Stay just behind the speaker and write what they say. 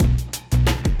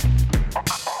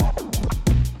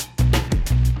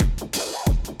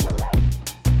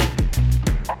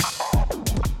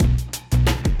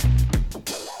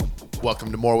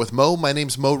welcome to More with Mo. My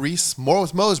name's Mo Reese. More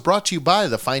with Mo is brought to you by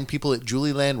the fine people at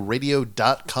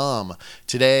JulielandRadio.com.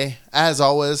 Today, as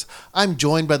always, I'm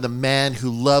joined by the man who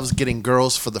loves getting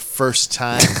girls for the first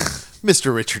time,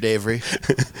 Mr. Richard Avery.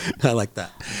 I like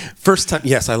that. First time.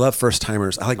 Yes, I love first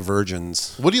timers. I like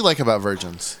virgins. What do you like about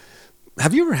virgins?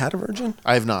 Have you ever had a virgin?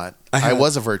 I have not. I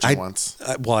was a virgin once.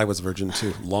 I was a virgin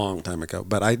too, long time ago.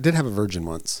 But I did have a virgin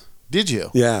once. Did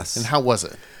you? Yes. And how was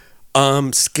it?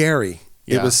 Scary.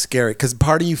 Yeah. It was scary because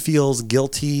part of you feels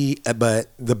guilty,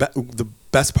 but the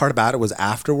best part about it was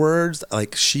afterwards.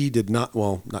 Like she did not.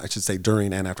 Well, I should say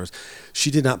during and afterwards,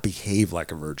 she did not behave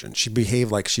like a virgin. She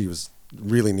behaved like she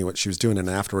really knew what she was doing. And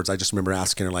afterwards, I just remember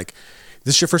asking her like,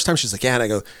 "This is your first time?" She's like, "Yeah." And I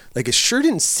go, like, it sure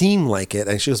didn't seem like it.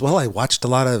 And she goes, "Well, I watched a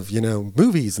lot of,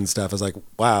 movies and stuff." I was like,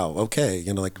 wow, okay.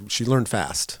 Like she learned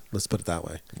fast. Let's put it that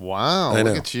way. Wow, I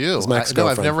know. look at you. It's my No, I've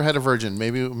ex-girlfriend. never had a virgin.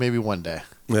 Maybe one day.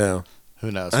 Yeah. Who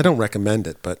knows? I don't recommend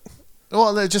it, but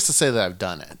Well, just to say that I've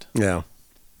done it. yeah.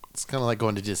 It's kind of like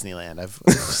going to Disneyland.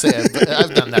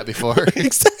 I've done that before.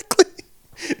 Exactly.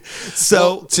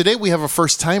 So Well, today we have a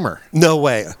first timer. no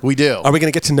way. We do. Are we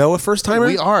going to get to know a first timer?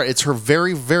 We are. It's her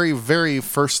very, very, very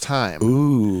first time.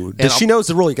 Ooh. Does she knows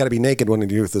the rule? You got to be naked when you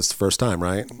do this first time,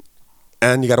 right?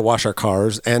 And you got to wash our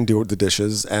cars and do the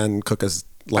dishes and cook us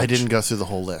lunch. I didn't go through the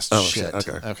whole list. Oh, shit.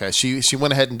 shit. Okay. She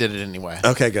went ahead and did it anyway.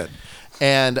 Okay, good.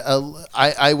 And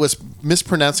I was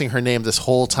mispronouncing her name this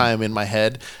whole time in my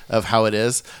head of how it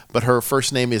is, but her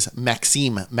first name is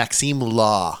Maxime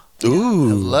Law. Ooh.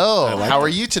 Hello. How are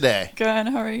you today? Good.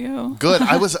 How are you? Good.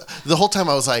 The whole time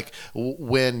I was like,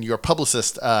 when your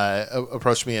publicist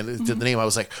approached me and did the name, I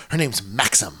was like, her name's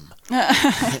Maxim.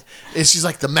 And she's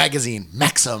like, the magazine,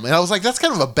 Maxim. And I was like, that's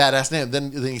kind of a badass name.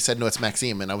 Then he said, no, it's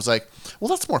Maxime. And I was like, well,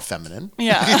 that's more feminine.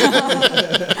 Yeah.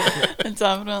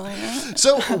 Definitely.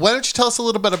 So why don't you tell us a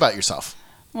little bit about yourself?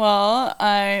 Well,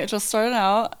 I just started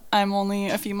out. I'm only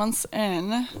a few months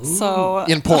in. So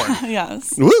In porn.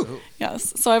 Yes. Woo.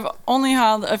 Yes. So I've only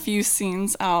had a few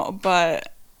scenes out,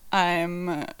 but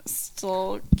I'm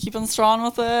still keeping strong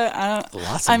with it.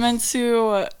 Awesome. I'm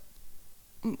into,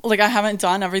 like, I haven't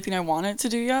done everything I wanted to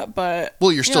do yet, but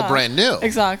Well, you're still yeah, brand new.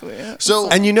 Exactly. So-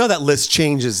 And you know that list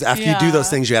changes after you do Yeah. those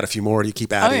things. You add a few more. You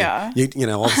keep adding. yeah.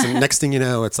 All of a sudden, next thing you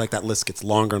know, it's like that list gets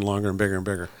longer and longer and bigger and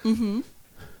bigger.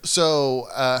 So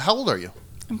how old are you?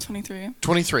 I'm 23.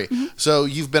 23. So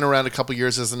you've been around a couple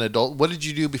years as an adult. What did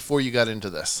you do before you got into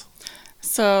this?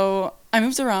 So I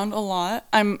moved around a lot.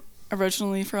 I'm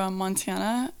originally from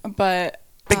Montana, but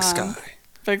Big Sky.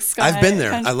 Big Sky. I've been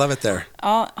there. kind I of- love it there.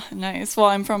 Oh, nice. Well,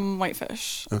 I'm from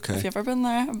Whitefish. Okay. If you've ever been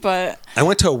there, but I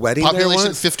went to a wedding there Population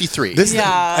once. 53.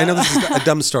 Yeah. I know this is a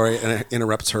dumb story and it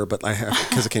interrupts her, but I have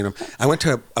because it came up. I went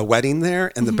to a wedding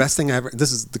there, and the best thing I ever.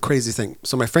 This is the crazy thing.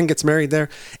 So my friend gets married there,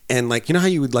 and like how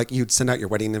you'd send out your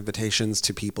wedding invitations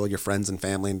to people, your friends and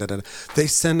family, and They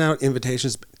send out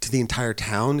invitations to the entire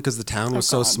town because the town was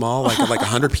so God. small, like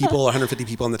 100 people, 150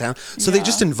 people in the town. So they Yeah.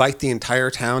 just invite the entire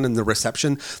town and the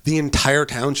reception. The entire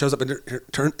town shows up and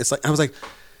turn. It's like I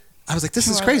was like, this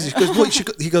is Right. crazy.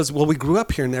 He goes, well, we grew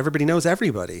up here and everybody knows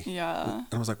everybody. yeah. And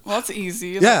I was like, Well, it's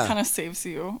easy. Yeah. That kind of saves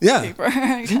you Yeah. paper.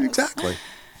 exactly.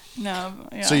 No.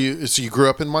 Yeah. So you grew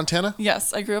up in Montana?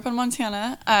 Yes, I grew up in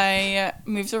Montana. I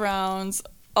moved around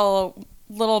a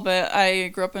little bit. I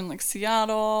grew up in like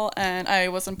Seattle, and I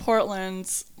was in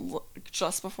Portland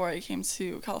just before I came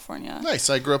to California. Nice.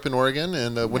 I grew up in Oregon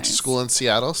and went to Nice. school in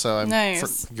Seattle, so I'm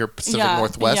Nice. you're Pacific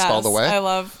Northwest all the yes, way. I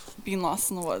love being lost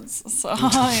in the woods. So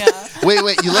yeah,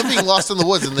 Wait, you love being lost in the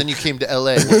woods, and then you came to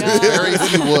LA where there's very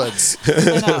few woods.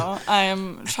 I know. I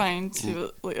am trying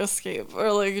to like escape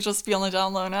or like just be on the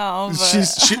down low now.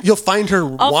 But You'll find her.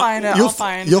 I'll find it, You'll, I'll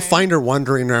find you'll her. find her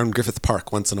wandering around Griffith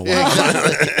Park once in a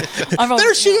while.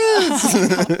 there she is.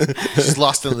 She's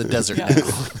lost in the desert.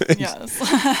 Yes.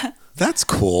 yes. That's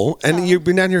cool. And you've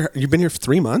been down here. You've been here for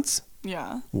 3 months.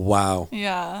 Yeah. Wow.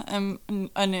 Yeah. I'm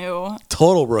a new,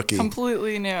 Total rookie.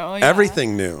 completely new. Yeah.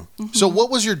 Everything new. So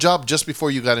what was your job just before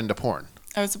you got into porn?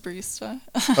 I was a barista.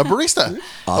 A barista.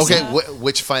 Awesome. Okay,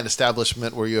 which fine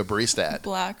establishment were you a barista at?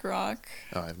 Black Rock.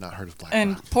 Oh, I've not heard of Black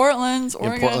In Rock. Portland, In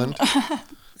Oregon. Portland.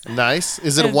 Nice.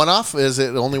 Is it a It's- one-off? Is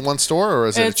it only one store, or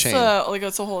is it a It's chain?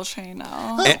 it's a whole chain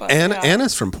now. but, Anna, yeah.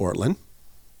 Anna's from Portland.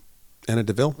 Anna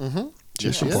DeVille. Mm-hmm.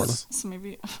 She's She from is. Portland. So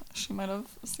maybe she might have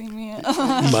seen me.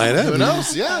 Might have. Who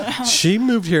knows? Yeah. She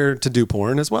moved here to do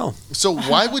porn as well. So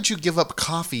why would you give up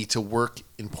coffee to work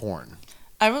in porn?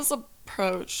 I was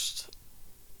approached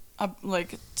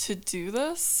like to do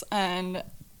this, and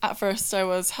at first I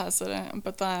was hesitant,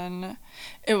 but then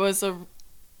it was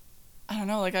I don't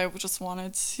know, like I just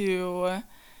wanted to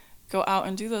go out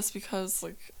and do this because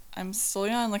like I'm still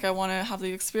young. Like, I want to have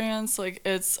the experience. Like,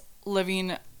 it's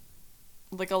living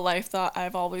like a life that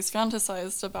I've always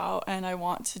fantasized about, and I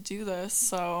want to do this.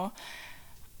 So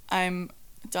I'm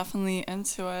definitely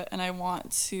into it, and I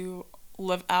want to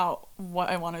live out what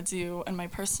I want to do in my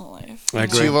personal life. I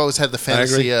agree. So you've always had the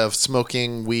fantasy agree. of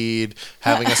smoking weed,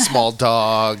 having a small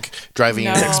dog, driving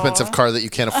an No. expensive car that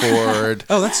you can't afford.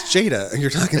 Oh, that's Jada.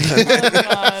 You're talking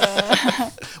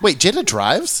about. Wait, Jada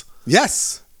drives?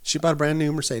 Yes. She bought a brand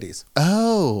new Mercedes.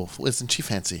 Oh, isn't she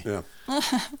fancy? Yeah.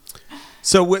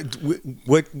 So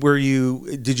what were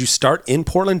you? Did you start in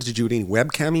Portland? Did you do any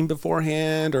webcamming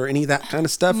beforehand or any of that kind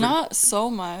of stuff? Not so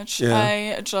much.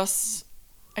 Yeah.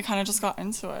 I kind of just got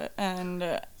into it, and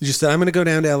You just said, I'm going to go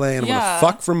down to LA and I'm going Yeah. to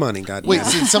fuck for money. God Wait, damn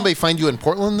it. did somebody find you in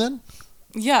Portland then?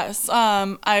 yes,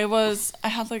 I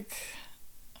had like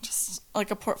just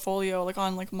like a portfolio like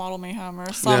on like Model Mayhem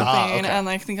or something, Ah, okay. and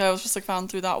I think I was just like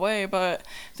found through that way. But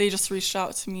they just reached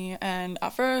out to me, and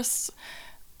at first,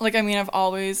 like, I mean, I've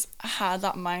always had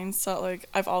that mindset. Like,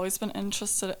 I've always been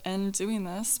interested in doing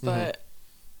this, but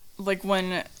like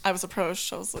when I was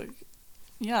approached, I was like,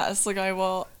 yes, like I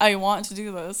want to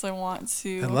do this. I want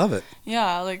to. I love it.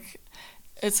 Yeah, like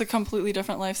it's a completely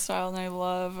different lifestyle, and I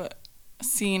love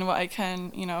seeing what I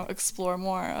can, explore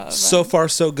more of. So and- far,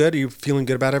 so good. Are you feeling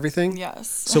good about everything? Yes.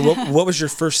 So what was your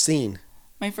first scene?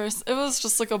 it was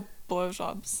just like a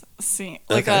blowjob scene.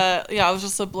 Like Okay. it was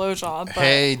just a blowjob. But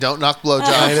Hey, don't knock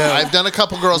blowjobs. I've done a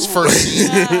couple girls' first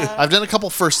scenes. I've done a couple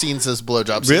first scenes as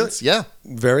blowjob Really? scenes. Yeah.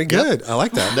 Very good. I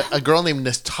like that. A girl named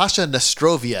Natasha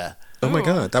Nastrovia, Oh my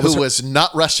God. That who was was not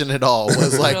Russian at all,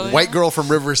 was like Really? white girl from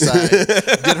Riverside.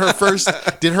 did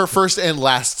her first and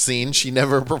last scene. She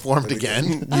never performed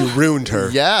again. you ruined her.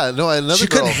 Yeah, no, another She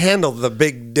girl, couldn't handle the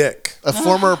big dick. a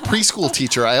former preschool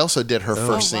teacher. I also did her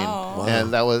first scene, wow.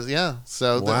 and that was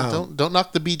So Wow. don't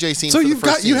knock the BJ scene. So for the you've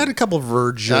first got you scene. had a couple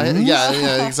virgins.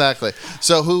 yeah, exactly.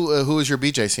 So who was your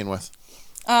BJ scene with?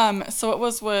 So it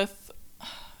was with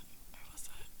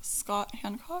Scott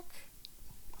Hancock.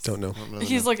 Don't know.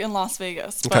 He's like in Las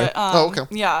Vegas. Okay. But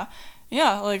Okay.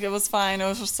 Yeah, like it was fine. It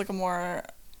was just like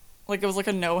it was like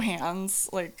a no hands,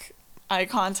 like eye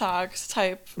contact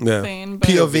type Yeah. thing. But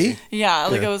POV. Yeah,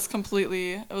 like Yeah. it was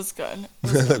good. It was good.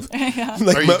 Yeah.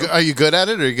 Like, Are you good at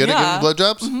it? Are you good Yeah. at giving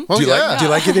blowjobs? Oh, do you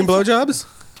like giving blowjobs?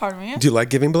 Pardon me? Do you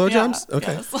like giving blowjobs? Yeah,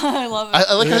 Okay. Yes. I love it.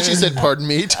 I like how she said "pardon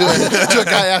me" to a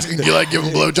guy asking, "Do you like giving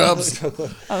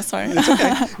blowjobs?" Oh, sorry.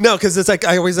 No, because it's like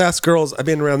I always ask girls. I've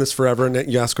been around this forever, and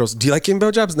you ask girls, "Do you like giving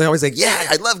blowjobs?" And they always like, "Yeah,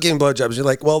 I love giving blowjobs." You're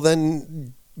like, "Well,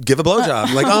 then give a blowjob."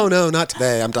 I'm like, "Oh no, not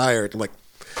today. I'm tired." I'm like,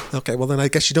 "Okay, well then I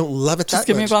guess you don't love it Just that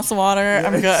give me a much." glass of water.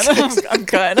 I'm good. I'm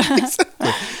good.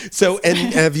 So, and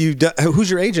have you done?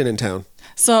 Who's your agent in town?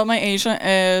 So my agent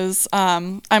is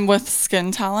I'm with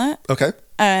Skin Talent, Okay.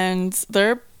 and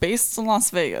they're based in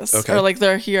Las Vegas. Okay. Or like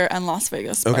they're here in Las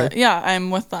Vegas. But Okay. yeah, I'm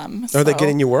with them. Are they so-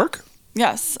 getting you work?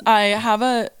 Yes, I have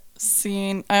a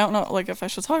scene. I don't know, like if I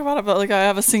should talk about it, but like I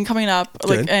have a scene coming up,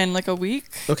 like Okay. in like a week.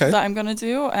 Okay. That I'm gonna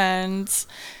do, and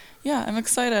yeah, I'm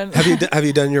excited. Have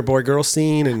you done your boy girl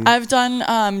scene? And I've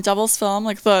done Devil's Film,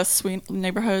 like the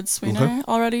neighborhood sweener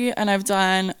already, and I've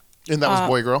done. And that was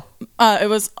boy girl. It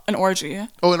was an orgy.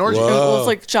 Oh, an orgy. Whoa. It was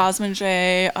like Jasmine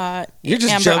J. You're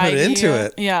just Amber jumping Ivy. into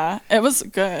it. Yeah, it was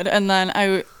good. And then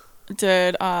I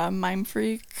did Mime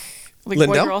Freak, like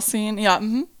Lindell? boy girl scene. Yeah,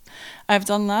 I've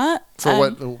done that. For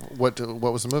And what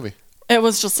was the movie? It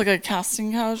was just like a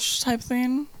casting couch type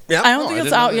thing. Yeah. I don't Oh, think I it's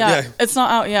didn't know out that. yet. Yeah. It's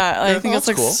not out yet. I think that's it's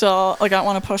like cool. still like I don't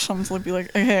want to push him to like, be like,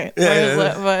 okay, Yeah, where yeah, is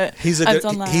yeah. it? But he's a I've good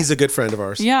done that. he's a good friend of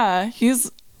ours. Yeah,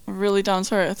 he's really down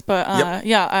to earth. But Yep.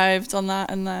 yeah, I've done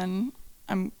that, and then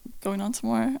I'm going on to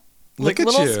more Look like at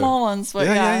little you. small ones. But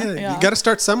yeah. yeah. You got to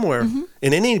start somewhere.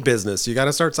 In any business, you got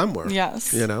to start somewhere.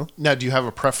 Yes. You know. Now, do you have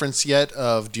a preference yet?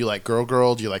 Of do you like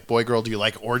girl? Do you like boy girl? Do you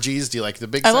like orgies? Do you like the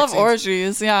big? I sex love scenes?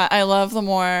 orgies. Yeah, I love the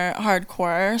more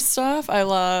hardcore stuff. I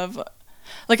love,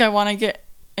 like, I want to get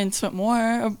into it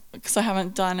more because I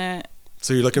haven't done it.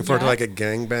 So you're looking forward to Yeah. like a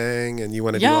gangbang, and you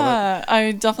want to do all that. Yeah,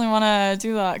 I definitely want to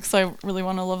do that because I really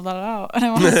want to live that out, and I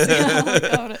want to see how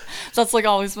about it. That's like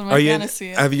always been my Are you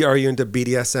fantasy. are you into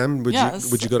BDSM?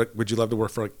 Yes. Would you love to work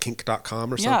for like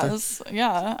kink.com or something? Yes,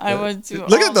 yeah, I would do.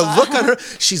 Look all at the that. look on her.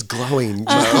 She's glowing.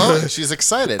 Oh, she's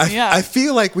excited. Yeah. I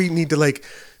feel like we need to like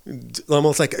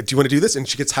almost like, do you want to do this? And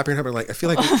she gets happier and happier. Like, I feel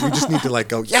like we just need to like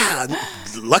go, yeah,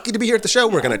 lucky to be here at the show.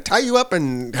 We're going to tie you up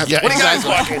and have Yeah, 20 guys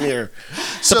exactly. walk in here.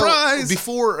 So Surprise!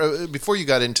 before you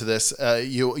got into this,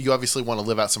 you obviously want to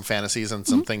live out some fantasies and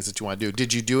some things that you want to do.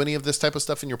 Did you do any of this type of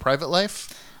stuff in your private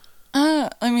life? I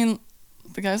mean,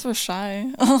 the guys were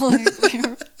shy. Like,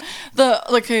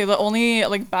 the only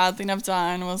like bad thing I've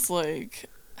done was like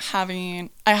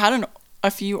I had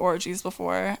a few orgies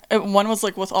before. One was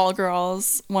like with all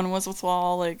girls. One was with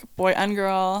all like boy and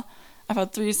girl. I've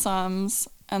had threesomes,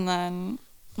 and then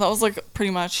that was like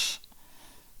pretty much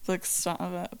the extent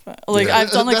of it. But like I've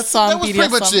done like some that was BDSM.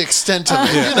 pretty much the extent of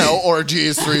it. You know,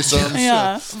 orgies, threesomes.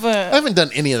 Yeah, but I haven't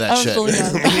done any of that shit. really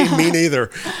young. Me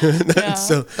neither. Yeah.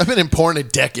 So I've been in porn a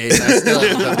decade and I still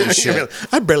haven't done this shit.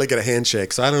 I barely get a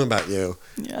handshake, so I don't know about you.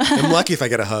 Yeah. I'm lucky if I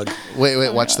get a hug.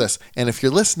 Wait, watch this. And if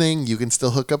you're listening, you can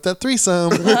still hook up that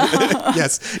threesome.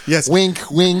 Yes. Wink,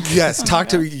 wink. Yes, talk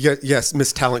to yes,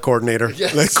 Miss Talent Coordinator.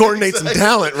 Yes, Let's coordinate some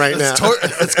talent right now.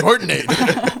 Let's coordinate.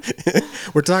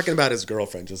 We're talking about his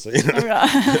girlfriend, just so you know.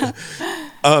 Yeah.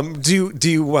 Do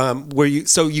you where you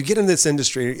so you get in this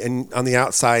industry and on the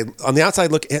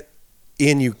outside look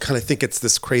in, you kind of think it's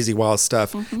this crazy wild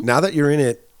stuff. Mm-hmm. Now that you're in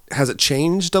it, has it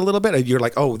changed a little bit? You're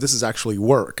like, oh, this is actually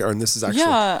work, or this is actually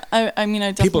I mean,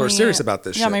 I definitely, people are serious about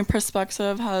this. Yeah, shit. my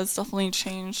perspective has definitely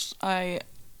changed. I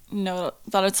know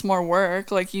that it's more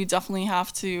work. Like you definitely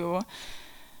have to.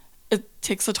 It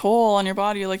takes a toll on your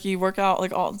body. Like you work out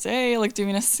like all day, like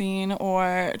doing a scene,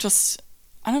 or just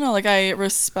I don't know. Like I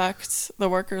respect the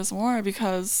workers more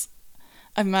because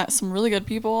I've met some really good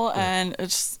people, and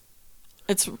it's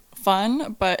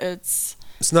fun, but it's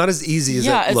not as easy as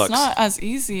it looks. it's not as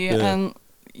easy, and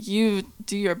you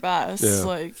do your best. Yeah.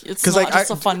 Like it's not like,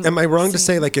 just a fun. Am I wrong to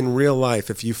scene. say, like in real life,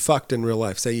 if you fucked in real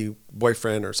life, say you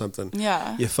boyfriend or something,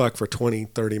 Yeah. you fuck for 20,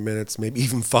 30 minutes, maybe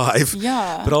even 5.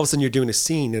 Yeah. But all of a sudden you're doing a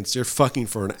scene and you're fucking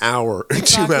for an hour,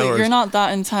 Exactly. 2 hours. You're not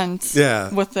that intense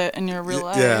Yeah. with it in your real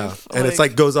life. Yeah, and it's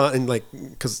like goes on, and like,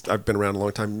 because I've been around a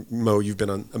long time. Mo, you've been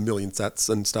on a million sets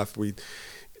and stuff.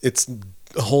 It's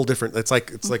a whole different. It's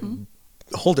like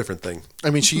a whole different thing. I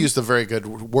mean, she used a very good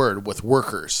word with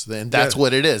workers. And that's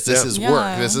what it is. This is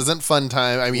work. This isn't fun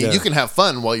time. I mean, you can have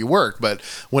fun while you work, but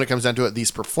when it comes down to it, these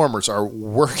performers are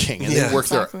working and they work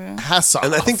their ass off.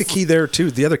 And I think the key there too,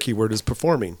 the other key word is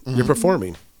performing. You're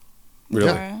performing,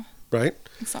 really, right?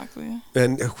 Exactly.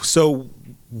 And so,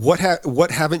 what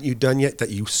haven't you done yet that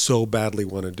you so badly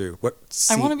want to do?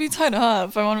 I want to be tied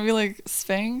up. I want to be like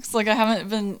Spanx. Like I haven't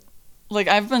been, like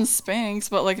I've been Spanx,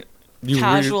 but like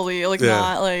casually, like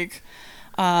not like,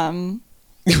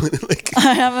 like,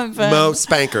 I haven't been Mo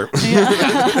Spanker.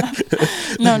 Yeah.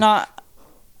 No, not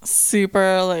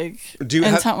super like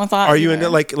intent with that. Are you into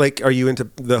like are you into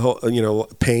the whole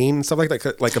pain stuff like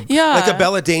that? Like a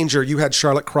Bella Danger. You had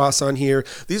Charlotte Cross on here.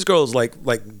 These girls like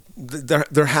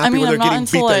they're happy when they're getting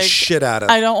beat the shit out of.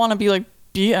 I don't want to be like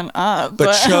beaten up,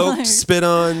 but choked, like, spit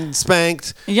on,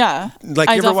 spanked. Yeah. Like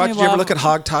you ever look at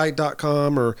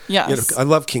hogtie.com or I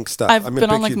love kink stuff. I've been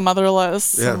on like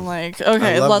Motherless and like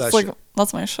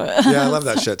that's my shit. Yeah, I love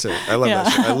that shit too. I love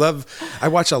that shit. I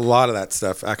watch a lot of that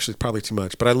stuff, actually probably too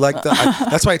much, but I like that.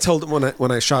 That's why I told them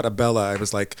when I shot Abella, I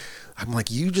was like,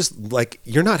 you just like,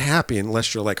 you're not happy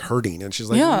unless you're like hurting. And she's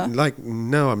like,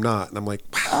 no, I'm not. And I'm like,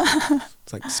 wow.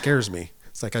 It's like, scares me.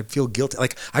 It's like I'd feel guilty.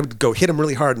 Like I would go hit them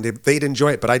really hard and they'd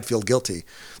enjoy it, but I'd feel guilty.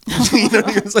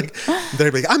 It's like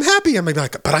they'd be like, I'm happy. I'm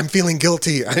like, but I'm feeling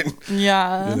guilty. So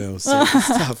it's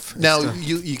tough. Now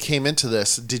you came into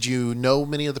this. Did you know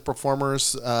many of the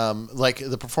performers? Like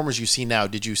the performers you see now,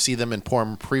 did you see them in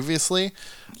porn previously?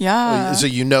 Yeah. So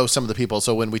you know some of the people.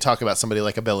 So when we talk about somebody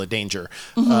like Abella Danger,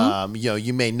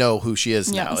 you may know who she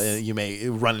is now. You may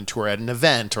run into her at an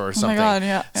event or something. Oh my God,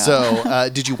 yeah. So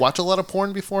did you watch a lot of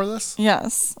porn before this?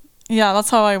 Yes. Yeah, that's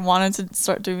how I wanted to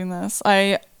start doing this.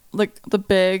 I like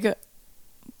the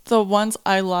ones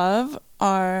I love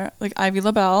are like Ivy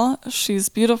LaBelle. She's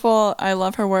beautiful. I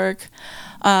love her work.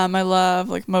 I love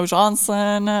like Mo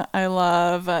Johnson. I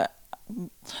love I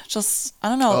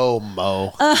don't know. Oh,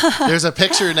 Mo. There's a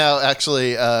picture now,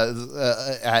 actually, at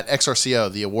XRCO,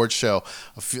 the awards show,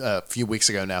 a few weeks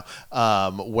ago now,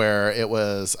 where it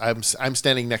was, I'm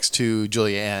standing next to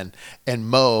Julia Ann, and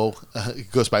Mo,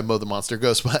 goes by Mo the Monster,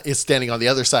 is standing on the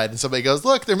other side, and somebody goes,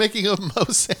 look, they're making a Mo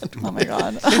sandwich. Oh, my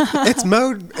God. It's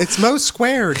Mo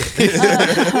squared. So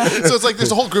it's like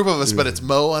there's a whole group of us, but it's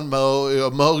Mo on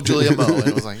Mo, Julia, Mo. And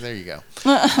it was like, there you go.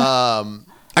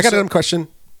 I got a dumb question.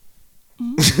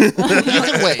 You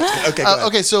can wait. Okay.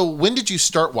 Okay. So when did you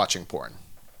start watching porn?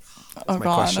 Oh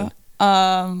God.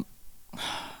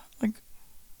 Like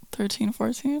 13,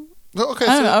 14. Okay.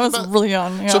 I don't know. I was really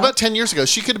young. Yeah. So about 10 years ago,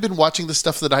 she could have been watching the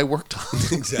stuff that I worked on.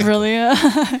 Exactly. Really?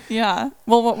 Yeah.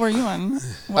 Well, what were you in?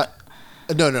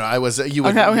 No, I was. You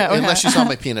wouldn't. Okay. Unless you saw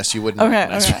my penis, you wouldn't. Okay.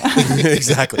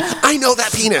 Exactly. I know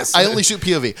that penis. I only shoot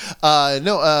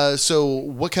POV. So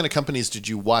what kind of companies did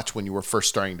you watch when you were first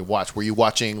starting to watch? Were you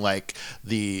watching like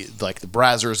the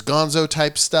Brazzers Gonzo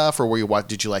type stuff, or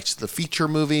did you like the feature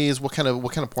movies? What kind of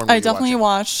porn? Were I definitely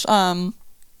watched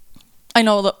I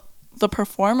know the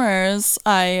performers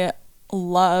I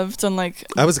loved, and like,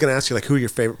 I was gonna ask you, like, who are your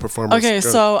favorite performers? okay,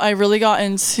 so I really got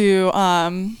into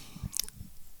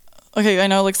okay, I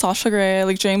know like Sasha Grey,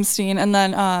 like James Dean, and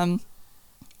then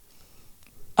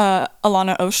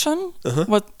Alana Ocean.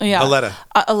 What? Yeah,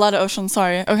 Aletta Ocean.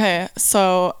 Sorry. Okay,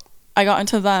 so I got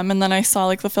into them, and then I saw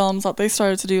like the films that they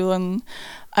started to do, and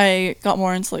I got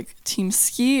more into like Team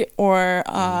Skeet or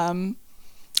Aren't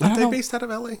they based out of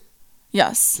LA?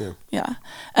 Yes. Yeah.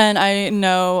 And I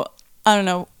don't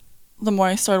know, the more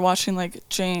I started watching like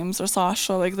James or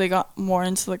Sasha, like they got more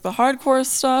into like the hardcore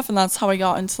stuff, and that's how I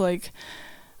got into like,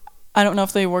 I don't know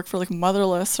if they work for like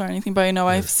Motherless or anything, but I know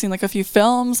I've seen like a few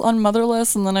films on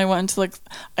Motherless, and then I went into like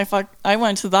I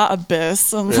went into that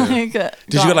abyss and like. Did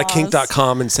you go to like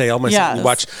kink.com and say, oh my, you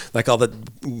watch like all the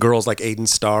girls like Aiden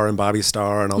Starr and Bobby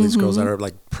Starr and all these girls that are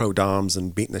like pro doms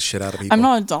and beating the shit out of people? I'm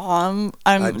not a dom.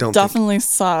 I'm definitely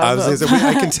sub.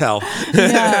 I can tell.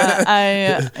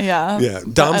 Yeah.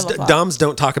 Doms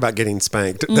don't talk about getting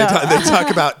spanked. No. They talk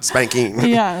about spanking.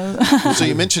 Yeah. So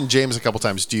you mentioned James a couple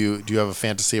times. Do you have a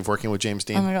fantasy of working with James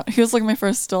Dean? Oh my god, he was like my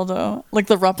first dildo, like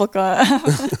the replica.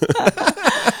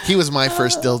 He was my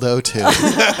first dildo too.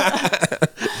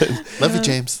 Love you,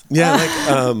 James. Yeah, like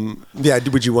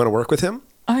would you want to work with him?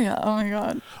 Oh yeah. Oh my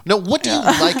god. No, what do you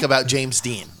like about James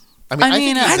Dean? I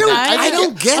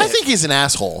don't get it. I think he's an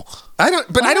asshole. I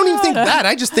don't even think that.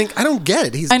 I just think I don't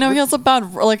get it. I know he has a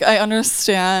bad, like, I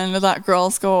understand that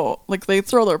girls go, like, they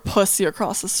throw their pussy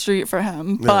across the street for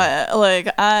him, but like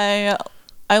I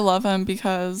love him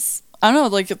because I don't know,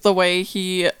 like the way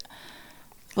he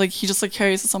just like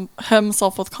carries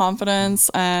himself with confidence,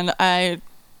 and I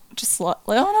just I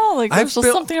don't know, like there's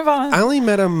just something about him. I only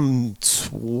met him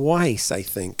twice, I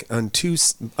think, on 2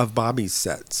 of Bobby's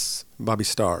sets. Bobby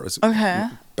Starr was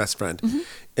best friend,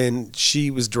 and she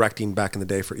was directing back in the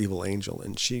day for Evil Angel,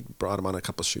 and she brought him on a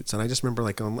couple shoots, and I just remember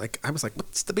I was like,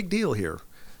 what's the big deal here?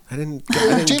 I didn't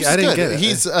get it.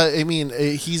 He's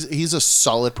he's a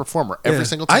solid performer every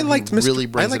single time. Really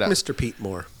brings it out. I liked Mr. Pete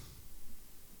more.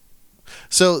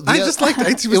 So I just liked it.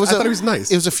 I thought he was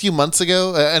nice. It was a few months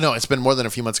ago. I know it's been more than a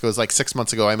few months ago. It was like 6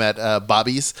 months ago. I met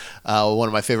Bobby's, one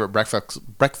of my favorite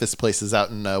breakfast places out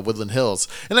in Woodland Hills.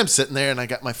 And I'm sitting there and I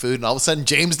got my food, and all of a sudden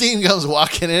James Dean comes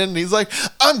walking in and he's like,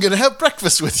 "I'm gonna have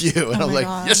breakfast with you." And I'm like,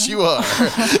 God. "Yes, you are."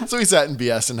 So we sat in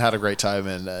BS and had a great time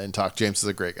and talked. James is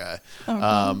a great guy.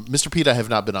 Mr. Pete, I have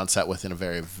not been on set with in a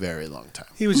very, very long time.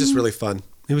 He was just really fun.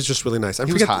 He was just really nice.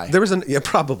 He was high. There was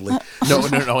probably.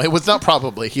 No. It was not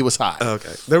probably. He was high.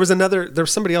 Okay. There was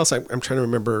somebody else. I'm trying to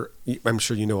remember. I'm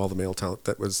sure you know all the male talent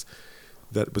that was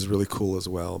really cool as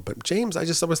well. But James, I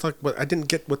just always thought, I didn't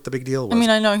get what the big deal was. I mean,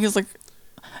 I know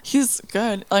he's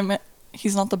good. I mean,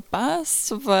 he's not the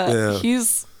best, but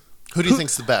he's. Who do you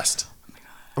think's the best?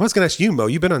 I was going to ask you, Mo.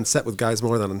 You've been on set with guys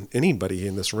more than anybody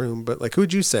in this room, but like,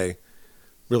 who'd you say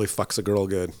really fucks a girl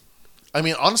good? I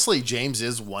mean, honestly, James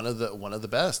is one of the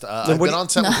best. I've been on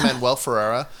set with Manuel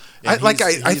Ferreira.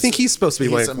 I think he's supposed to be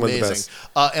one of the best.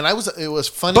 And it was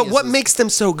funny. But what makes them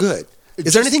so good?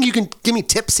 Is there anything you can give me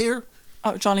tips here?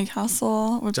 Oh, Johnny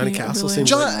Castle. Johnny Castle seems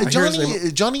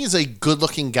Johnny is a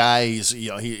good-looking guy. He's,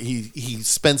 he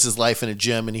spends his life in a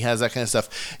gym and he has that kind of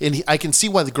stuff. And I can see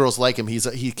why the girls like him.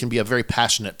 He can be a very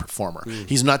passionate performer.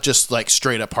 He's not just like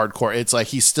straight up hardcore. It's like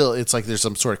there's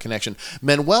some sort of connection.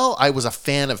 Manuel, I was a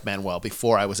fan of Manuel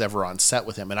before I was ever on set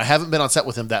with him, and I haven't been on set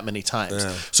with him that many times.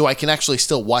 So I can actually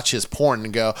still watch his porn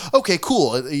and go, okay,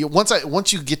 cool.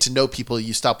 Once you get to know people,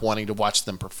 you stop wanting to watch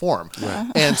them perform.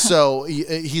 And so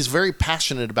he's very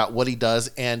passionate about what he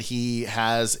does, and he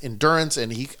has endurance,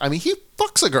 and he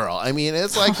fucks a girl. I mean,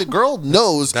 it's like the girl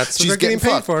knows that's she's what they're getting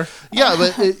paid for. Yeah,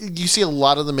 but you see a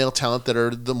lot of the male talent that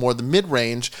are the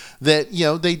mid-range that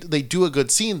they do a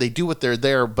good scene, they do what they're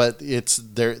there, but they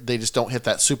just don't hit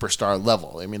that superstar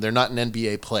level. I mean, they're not an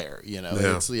NBA player.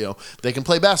 It's, they can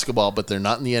play basketball, but they're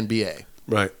not in the NBA.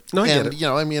 Right. No, I get it.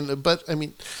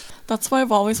 That's why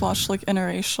I've always watched like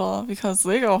interracial, because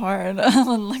they go hard. Do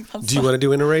you want to do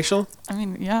interracial? I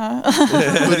mean, yeah.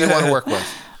 Who do you want to work with?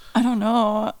 I don't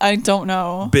know.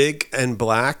 Big and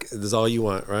black is all you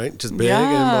want, right? Just big and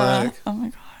black. Oh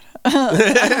my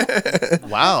god.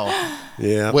 Wow.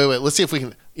 Yeah. Wait. Let's see if we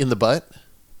can in the butt.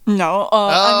 No.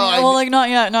 Not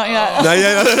yet. Not yet. I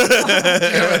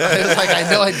was like, I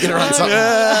know I'd get her on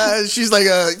something. She's like,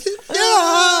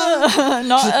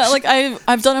 like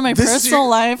I've done it in my personal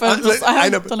life. I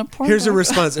haven't done a porn. Here's her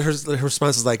response. Her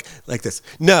response is like this.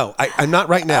 No, I'm not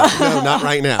right now. No, not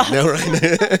right now. No, right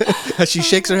now. She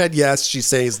shakes her head yes. She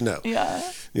says no. Yeah.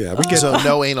 Yeah. We get so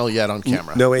no anal yet on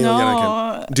camera. No anal yet on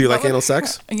camera. Do you like anal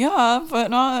sex? Yeah, but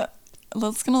not.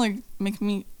 That's gonna like make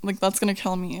me like that's gonna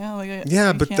kill me. Like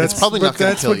Yeah, but that's probably not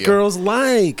gonna that's kill what you. girls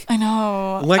like. I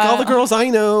know. Like all the girls I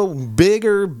know, big.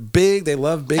 They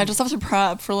love big. I just have to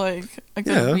prep for like a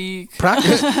good week.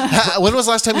 Practice. When was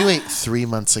the last time you ate? 3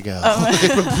 months ago.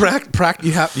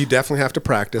 You definitely have to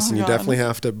practice, and you God. definitely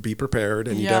have to be prepared,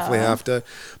 and you Yeah. definitely have to.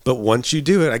 But once you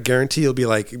do it, I guarantee you'll be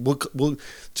like, we'll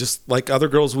just like other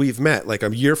girls we've met. Like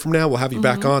a year from now, we'll have you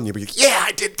back on. You'll be like, yeah,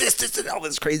 I did this, and all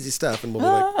this crazy stuff, and we'll be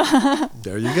like,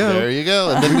 there you go. There you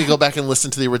go. And then we go back and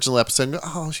listen to the original episode and go,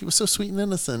 oh, she was so sweet and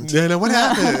innocent. Yeah, no, what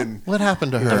happened? What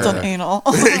happened to her? I've done anal.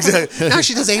 Exactly. Now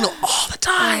she does anal all the Oh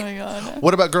time. my god.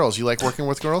 What about girls? You like working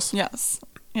with girls? Yes.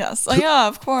 Yes. Oh yeah,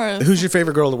 of course. Who's your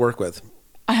favorite girl to work with?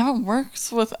 I haven't worked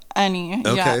with any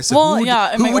Okay, yet. so Well, who would yeah,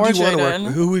 you, in who my would you want to origin.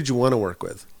 work? Who would you want to work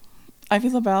with? Ivy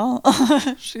LaBelle.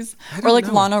 She's don't or like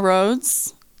know. Lana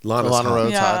Rhodes. Lana's Lana hot.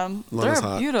 Rhodes. Yeah, hot. Lana's they're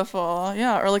hot. beautiful.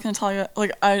 Yeah, or like Natalia.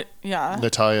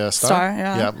 Natalia Starr. Starr,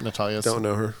 yeah. Yeah, Natalia. Don't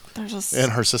know her. They're just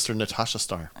And her sister Natasha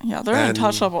Starr. yeah, they're And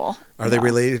untouchable. Are they Yeah.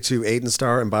 related to Aiden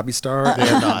Starr and Bobby Starr?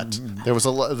 They're not. There was a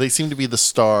lot. They seem to be the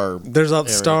star. There's area.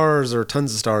 stars or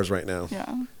tons of stars right now.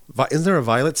 Yeah. Isn't there a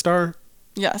Violet Star?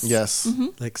 Yes. Yes.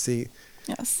 Like, see,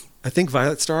 Yes. I think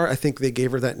Violet Star. I think they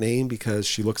gave her that name because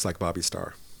she looks like Bobby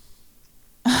Starr.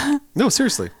 No,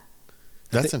 seriously.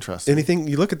 That's interesting. Anything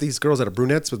you look at these girls that are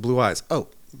brunettes with blue eyes. Oh,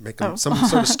 make them Oh. some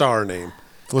sort of star name.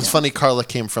 What's funny, Carla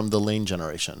came from the Lane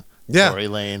generation. Yeah. Tory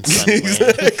Lane, Sunny Lane.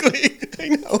 Exactly. I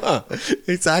know. Huh?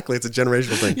 Exactly. It's a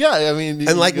generational thing. Yeah, I mean.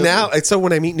 And like you go- now, so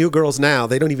when I meet new girls now,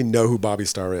 they don't even know who Bobby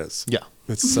Starr is. Yeah.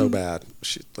 It's so bad.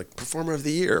 She's like performer of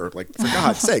the year. Like, for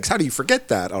God's sakes, how do you forget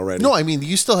that already? No, I mean,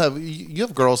 you still have you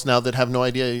have girls now that have no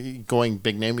idea going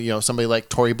big name. You know, somebody like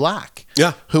Tori Black,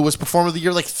 Yeah. who was performer of the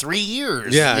year like 3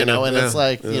 years. Yeah, I you know, know, and yeah, it's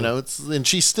like yeah. you know, it's and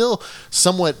she's still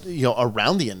somewhat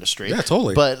around the industry. Yeah,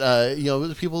 totally. But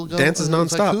people go Dances it's like,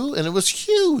 nonstop. who? And it was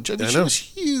huge. I mean, I she know. was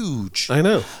huge. I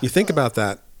know. You think about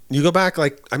that. You go back,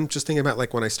 like, I'm just thinking about,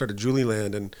 like, when I started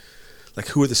Julieland and, like,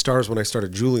 who are the stars when I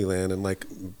started Julieland and, like,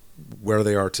 where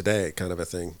they are today kind of a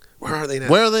thing. Where are they now?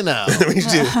 Where are they now? We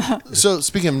do. So,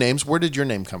 speaking of names, where did your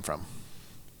name come from?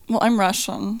 Well, I'm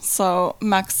Russian, so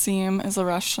Maxim is a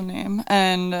Russian name,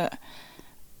 and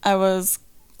I was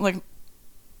like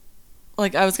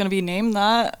I was gonna be named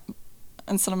that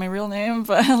instead of my real name,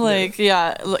 but like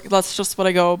that's just what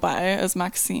I go by as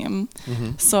Maxim.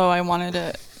 So I wanted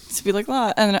it to be like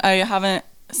that, and I haven't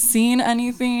seen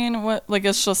anything.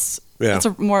 It's just Yeah. it's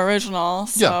more original.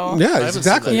 So I Yeah, haven't seen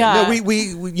exactly. that yet. No,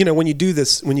 we you know, when you do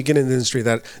this, when you get in the industry,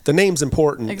 that the name's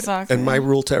important. Exactly. And my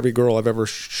rule to every girl I've ever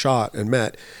shot and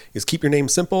met is keep your name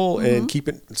simple and keep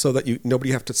it so that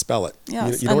nobody have to spell it.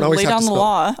 Yes, you don't and always lay have down to the spell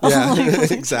law. it.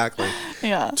 Yeah, exactly.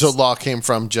 yeah. So, law came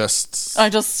from just. I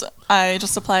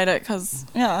just applied it because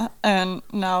and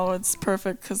now it's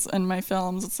perfect because in my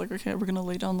films it's like, okay, we're gonna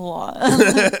lay down the law.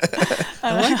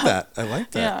 I like that. I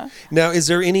like that. Yeah. Now, is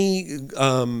there any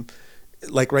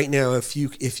like right now, if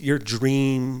your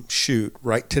dream shoot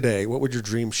right today, what would your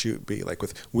dream shoot be? Like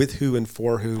with who and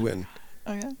for who and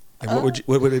Okay.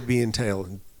 what would it be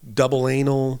entail? Double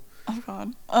anal? Oh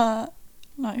God.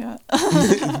 Not yet.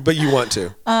 But you want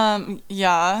to?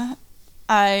 Yeah.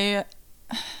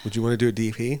 Would you want to do a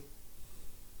DP?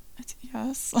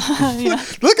 Yes. Yeah.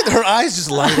 Look at her eyes just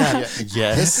light up.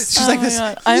 Yes. She's like Oh my this.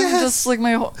 God. I'm yes. just like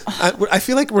my whole. I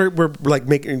feel like we're like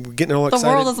getting all The excited.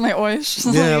 world is my oyster.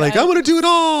 Yeah, like I want to do it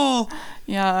all.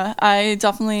 Yeah, I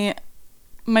definitely.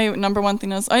 My number one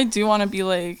thing is I do want to be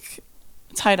like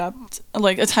tied up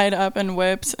and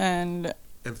whipped and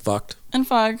fucked.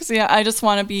 fucked. Yeah, I just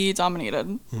want to be dominated,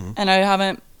 Mm-hmm. and I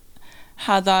haven't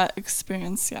had that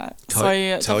experience yet. Tell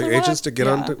your definitely agents wanna- to get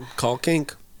on to call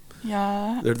Kink.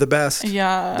 Yeah. They're the best.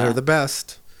 Yeah. They're the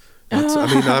best. I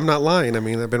mean, I'm not lying. I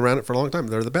mean, I've been around it for a long time.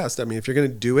 They're the best. I mean, if you're going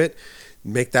to do it,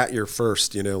 make that your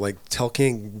first, like tell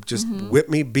King, just whip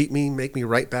me, beat me, make me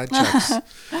write bad checks.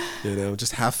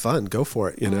 Just have fun. Go for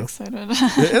it, I'm know. excited.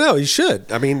 No, you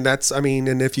should. I mean,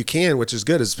 and if you can, which is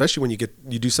good, especially when you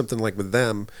do something like with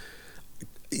them,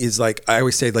 is like, I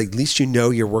always say, like, at least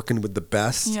you're working with the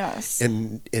best. Yes.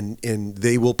 And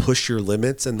they will push your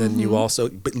limits. And then you also,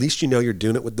 but at least you're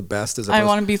doing it with the best as I opposed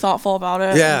want to be thoughtful about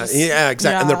it. yeah, and just- yeah,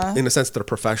 exactly. yeah. And they're in a sense they're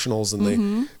professionals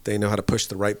and they know how to push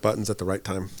the right buttons at the right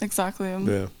time. Exactly.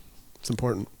 Yeah, it's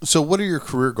important. So, what are your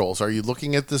career goals? Are you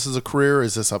looking at this as a career?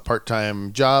 Is this a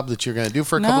part-time job that you're going to do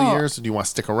for a couple of No. years? Or do you want to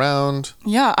stick around?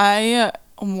 Yeah, I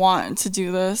want to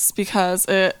do this because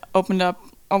it opened up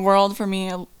a world for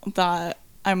me that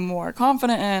I'm more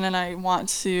confident in, and I want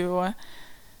to,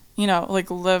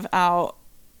 live out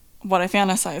what I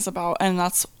fantasize about, and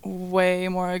that's way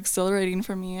more exhilarating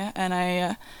for me. And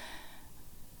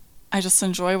I just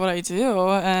enjoy what I do,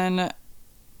 and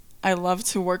I love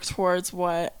to work towards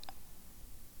what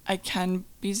I can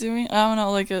be doing. I don't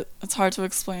know, like it's hard to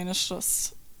explain. It's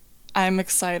just I'm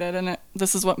excited, and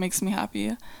this is what makes me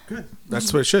happy. Good.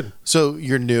 That's what it should. So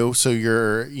you're new. So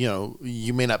you're,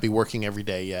 you may not be working every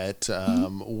day yet.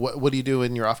 What do you do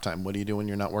in your off time? What do you do when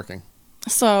you're not working?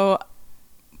 So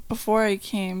before I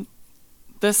came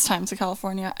this time to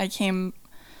California, I came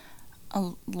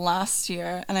last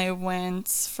year, and I went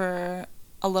for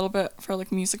a little bit for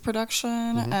like music production,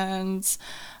 and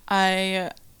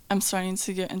I'm starting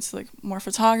to get into like more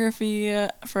photography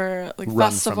for like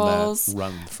festivals.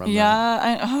 Run from that.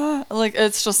 Yeah, like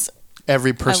it's just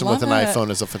every person with an love it. iPhone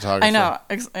is a photographer.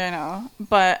 I know,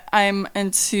 but I'm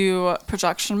into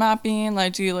projection mapping.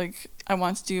 I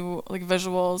want to do like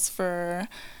visuals for,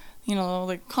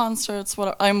 like concerts.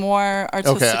 I'm more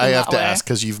artistic. Okay, I in have that to way. ask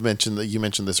because you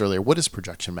mentioned this earlier. What is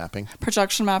projection mapping?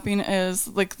 Projection mapping is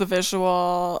like the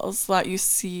visuals that you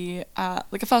see at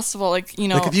like a festival, like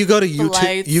Like if you go to the YouTube,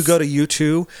 lights. you go to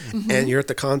U2 and you're at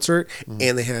the concert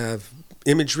and they have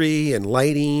imagery and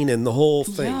lighting and the whole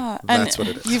thing. Yeah, That's and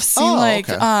what it is. you've seen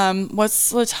okay.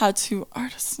 What's the tattoo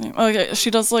artist's name? Okay, she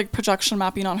does like projection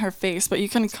mapping on her face, but you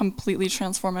can completely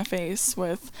transform a face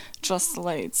with just the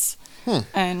lights.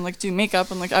 And like do makeup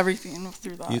and like everything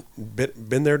through that.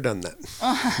 Been there, done that.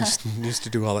 Used to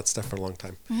do all that stuff for a long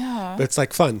time. Yeah. But it's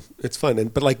like fun. It's fun.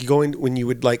 But like when you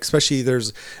would like, especially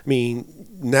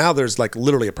now there's like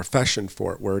literally a profession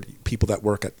for it where people that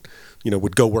work at,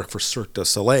 would go work for Cirque du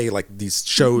Soleil, like these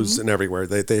shows and everywhere.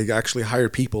 They actually hire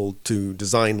people to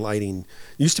design lighting.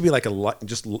 It used to be like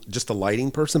just a lighting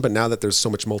person, but now that there's so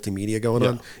much multimedia going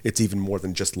on, it's even more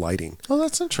than just lighting. Oh,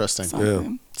 that's interesting. Exactly.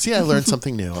 Yeah. See, I learned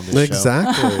something new on this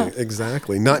show.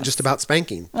 Exactly. Not just about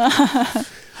spanking.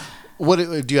 What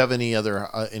do you have any other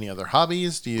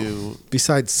hobbies? Do you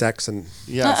Besides sex and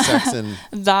sex and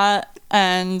That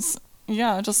and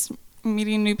just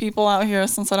meeting new people out here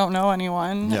since I don't know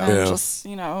anyone. Yeah. And Yeah. just,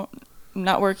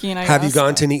 networking, I have you guess.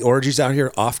 gone to any orgies out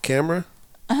here off camera?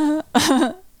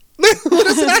 What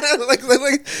is that?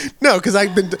 Like, no, because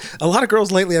I've been a lot of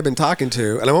girls lately I've been talking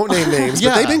to, and I won't name names,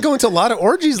 but they've been going to a lot of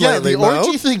orgies lately. the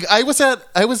orgy thing. I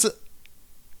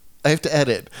have to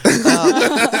edit.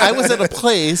 I was at a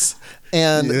place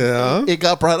and it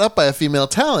got brought up by a female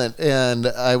talent, and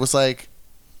I was like,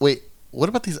 wait, what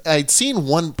about these? I'd seen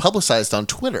one publicized on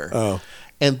Twitter. Oh.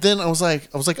 And then I was like,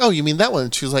 oh, you mean that one?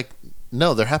 And she was like,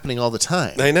 no, they're happening all the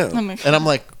time. I know. Oh my God. And I'm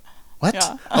like, what?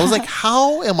 Yeah. I was like,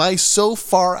 how am I so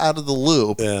far out of the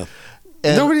loop? Yeah.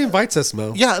 And Nobody invites us,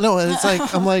 Mo. yeah, no, and it's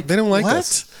like, I'm like, They don't like what?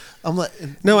 us. I'm like,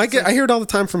 No, I hear it all the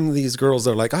time from these girls.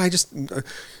 They're like, oh, I just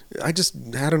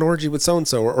had an orgy with so and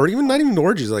so, or even not even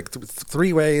orgies, like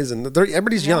three ways, and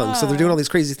everybody's young, so they're doing all these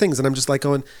crazy things, and I'm just like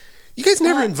going, you guys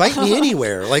never invite me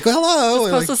anywhere. Like, hello.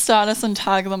 Post a status and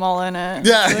tag them all in it.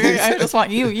 Yeah. Like, I just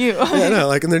want you. Yeah, no,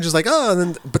 like, and they're just like, oh, and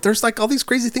then, but there's like all these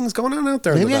crazy things going on out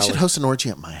there. maybe in the I should valley. host an orgy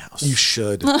at my house. You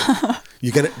should.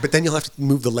 But then you'll have to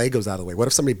move the Legos out of the way. What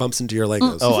if somebody bumps into your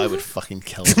Legos? Oh, I would fucking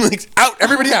kill them. Like, out!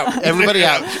 Everybody out! Everybody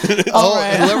out. All Oh,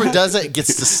 right. whoever does it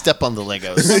gets to step on the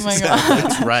Legos. Oh my God.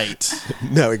 That's right.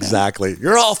 No, exactly.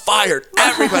 You're all fired.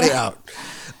 Everybody out.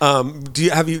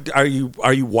 Are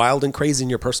you wild and crazy in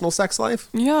your personal sex life?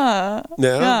 Yeah.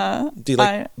 No. Yeah. Do you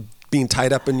like being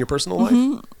tied up in your personal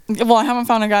life? Well, I haven't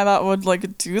found a guy that would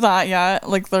like do that yet.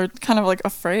 Like they're kind of like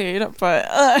afraid, but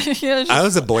yeah, I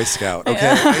was a Boy Scout. Okay,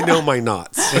 I know my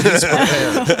knots.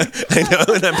 I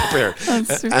know, and I'm prepared.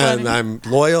 That's too And funny. I'm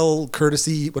loyal,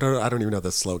 courtesy. Whatever. I don't even know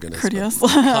the slogan is. but Courteous.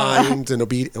 kind and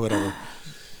obedient. Whatever.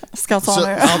 Scouts So,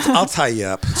 honor. I'll tie you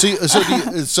up.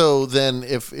 So then,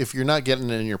 if you're not getting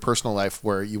it in your personal life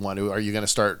where you want to, are you going to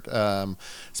start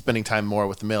spending time more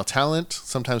with the male talent?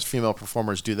 Sometimes female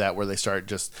performers do that, where they start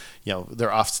just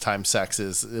their off time sex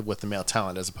is with the male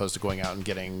talent as opposed to going out and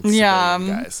getting civilian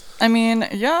guys. I mean,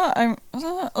 yeah,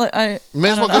 I You may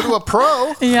as well go to a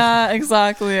pro. yeah,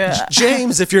 exactly.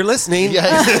 James, if you're listening.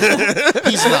 Yeah,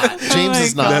 he's not. James my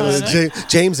is not. God.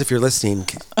 James, if you're listening.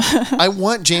 I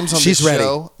want James on She's the ready.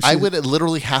 show. I would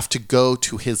literally have to go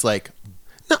to his No,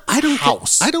 I don't.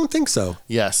 house. I don't think so.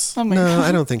 Yes. Oh my No, God.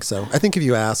 I don't think so. I think if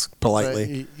you ask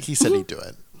politely, He said he'd do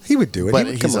it. he would do it. But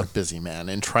He would, he's come a on. busy man,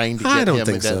 and trying to get I don't him.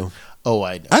 think so. Oh,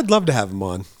 I know. I'd love to have him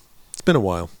on. It's been a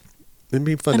while. It'd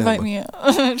be fun Invite to me.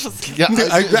 have Just Yeah,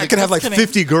 I could have like kidding.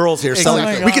 50 girls here selling.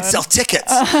 Oh my We could God. sell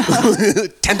tickets.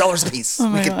 $10 a piece. oh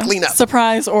my we could God. clean up.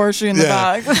 Surprise orgy in the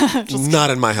Yeah. back. Not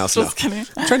in my house. just No. kidding.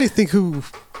 I'm trying to think who.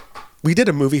 We did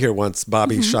a movie here once.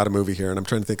 Bobby Mm-hmm. shot a movie here, and I'm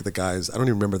trying to think of the guys. I don't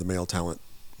even remember the male talent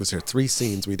was here. 3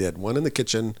 scenes we did. One in the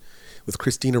kitchen with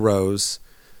Christina Rose,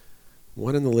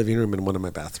 one in the living room, and one in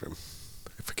my bathroom.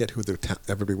 I forget who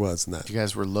everybody was in that. You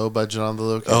guys were low budget on the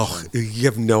location. Oh, you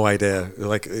have no idea.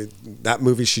 Like that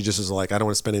movie, she just was like, I don't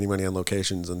want to spend any money on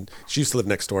locations. And she used to live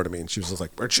next door to me, and she was just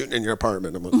like, we're shooting in your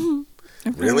apartment. I'm like,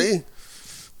 really?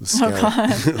 Oh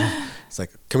God. It's like,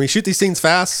 can we shoot these scenes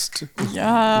fast?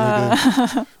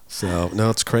 Yeah. So no,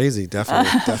 it's crazy.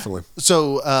 Definitely.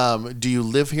 So, do you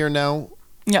live here now?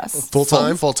 Yes. Full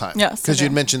time? Full time. Yes, Because I you'd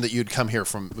do. mentioned that you'd come here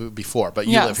from before, but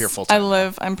you Yes, live here full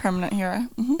time. I'm permanent here.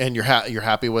 Mhm. And you're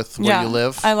happy with where you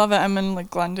live? I love it. I'm in like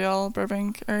Glendale,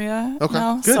 Burbank area Okay,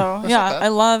 now. good. So That's not yeah, bad. I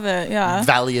love it. Yeah.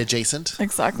 Valley adjacent.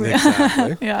 Exactly.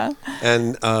 Exactly. Yeah.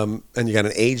 And you got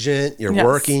an agent. You're Yes.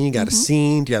 working. You got a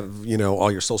scene. You have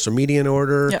all your social media in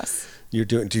order. Yes. Do you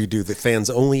do the fans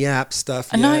only app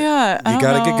stuff? Not yet. I You don't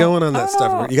got to know. get going on I that don't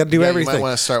stuff. know. You got to do Yeah, you everything. might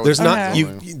wanna start with There's not that.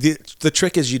 you. The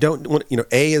trick is you don't want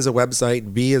A is a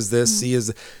website, B is this, C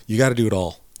is you got to do it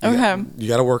all. Okay. You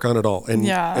got to work on it all. And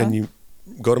Yeah. and you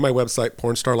go to my website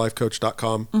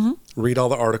pornstarlifecoach.com. Read all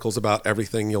the articles about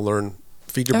everything. You'll learn.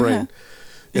 Feed your Okay. brain.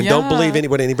 And don't Yeah.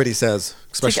 believe what anybody says,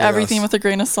 especially Take everything us. with a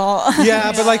grain of salt.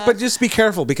 Yeah, but just be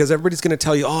careful because everybody's going to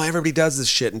tell you, oh, everybody does this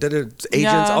shit, and agents,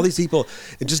 Yeah. all these people,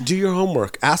 and just do your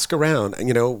homework, ask around,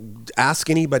 and ask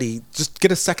anybody, just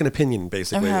get a second opinion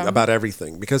basically Okay. about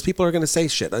everything because people are going to say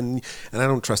shit, and I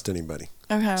don't trust anybody.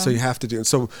 Okay. So you have to do. And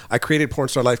so I created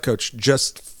Pornstar Life Coach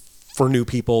just for new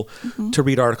people to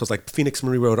read articles. Like Phoenix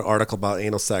Marie wrote an article about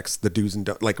anal sex, the do's and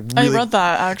don'ts. Like I really, read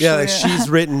that, actually. Yeah, like she's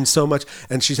written so much,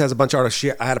 and she has a bunch of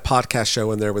articles. I had a podcast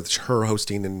show in there with her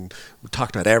hosting, and we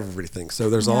talked about everything. So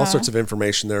there's all Yeah. sorts of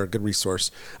information there, a good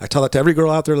resource. I tell that to every girl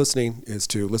out there listening is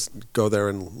to go there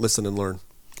and listen and learn.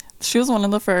 She was one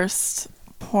of the first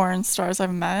porn stars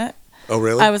I've met. Oh,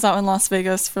 really? I was out in Las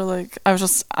Vegas I was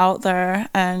just out there,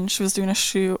 and she was doing a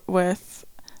shoot with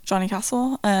Johnny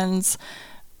Castle, and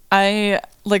I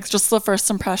just the first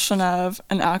impression of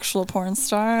an actual porn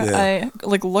star. Yeah. I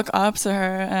look up to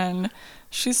her, and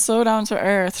she's so down to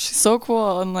earth. She's so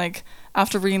cool, and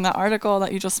after reading that article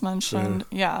that you just mentioned,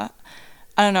 yeah,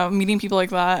 I don't know, meeting people like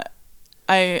that,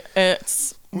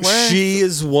 it's worth. She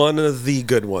is one of the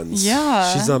good ones.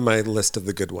 Yeah. She's on my list of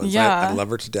the good ones. Yeah. I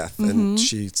love her to death, and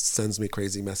she sends me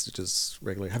crazy messages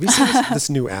regularly. Have you seen this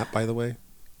new app, by the way?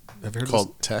 Have you heard of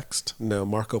Called Text? No,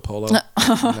 Marco Polo.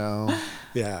 No.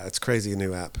 Yeah, it's crazy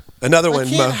new app. Another I one.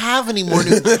 can't have any more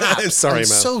new apps. Sorry, I'm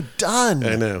Mo. so done.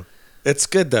 I know. It's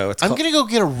good though. I'm going to go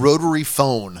get a rotary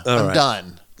phone. I'm right.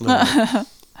 done.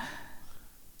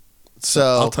 So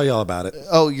I'll tell you all about it.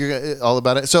 Oh, you're all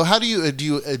about it. So, how do you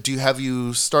have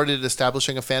you started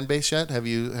establishing a fan base yet? Have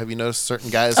you noticed certain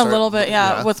guys? A little bit,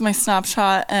 yeah. With my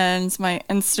Snapchat and my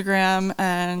Instagram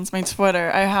and my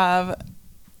Twitter, I have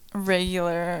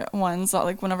regular ones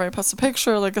that whenever I post a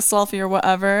picture, a selfie or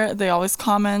whatever, they always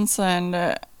comment, and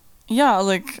I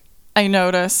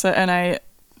notice it, and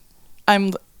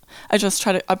I just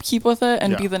try to upkeep with it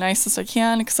and be the nicest I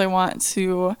can because I want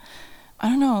to. I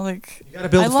don't know, You gotta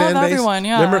build I a love fan base. everyone,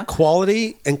 yeah. Remember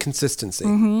quality and consistency.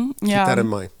 Yeah, Keep that in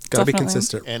mind. Gotta be definitely.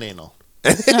 consistent. And anal.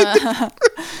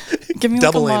 Give me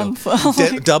Double a anal.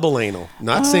 month. Double anal.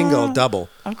 Not single, double.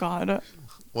 Oh God.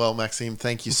 Well, Maxime,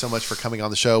 thank you so much for coming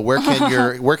on the show. Where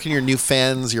can your new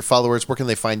fans, your followers, where can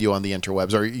they find you on the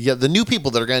interwebs? Or the new people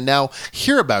that are going to now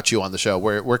hear about you on the show,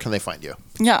 where can they find you?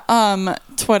 Yeah,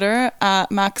 Twitter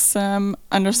at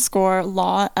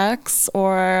Maxim_LawX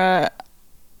or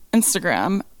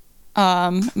Instagram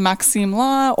Maxime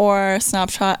Law or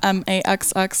Snapchat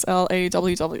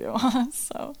MAXXLAWW.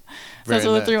 So those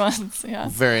are the three ones. Yeah.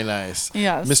 Very nice.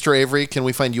 Yes. Mr. Avery, can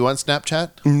we find you on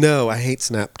Snapchat? No, I hate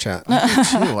Snapchat. Me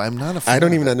too. I'm not a fan. I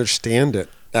don't even understand it,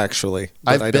 actually.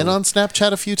 But I've been on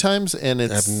Snapchat a few times, and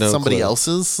it's have no somebody clue.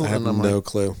 else's. I have and I'm no like,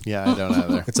 clue. yeah, I don't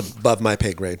either. It's above my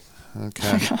pay grade.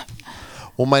 Okay.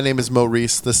 Well, my name is Mo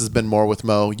Reese. This has been More with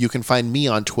Mo. You can find me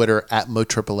on Twitter at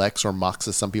MoXXX, or Mox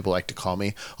as some people like to call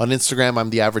me. On Instagram, I'm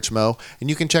The Average Mo. And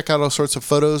you can check out all sorts of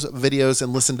photos, videos,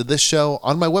 and listen to this show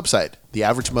on my website,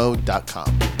 theaveragemo.com.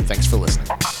 Thanks for listening.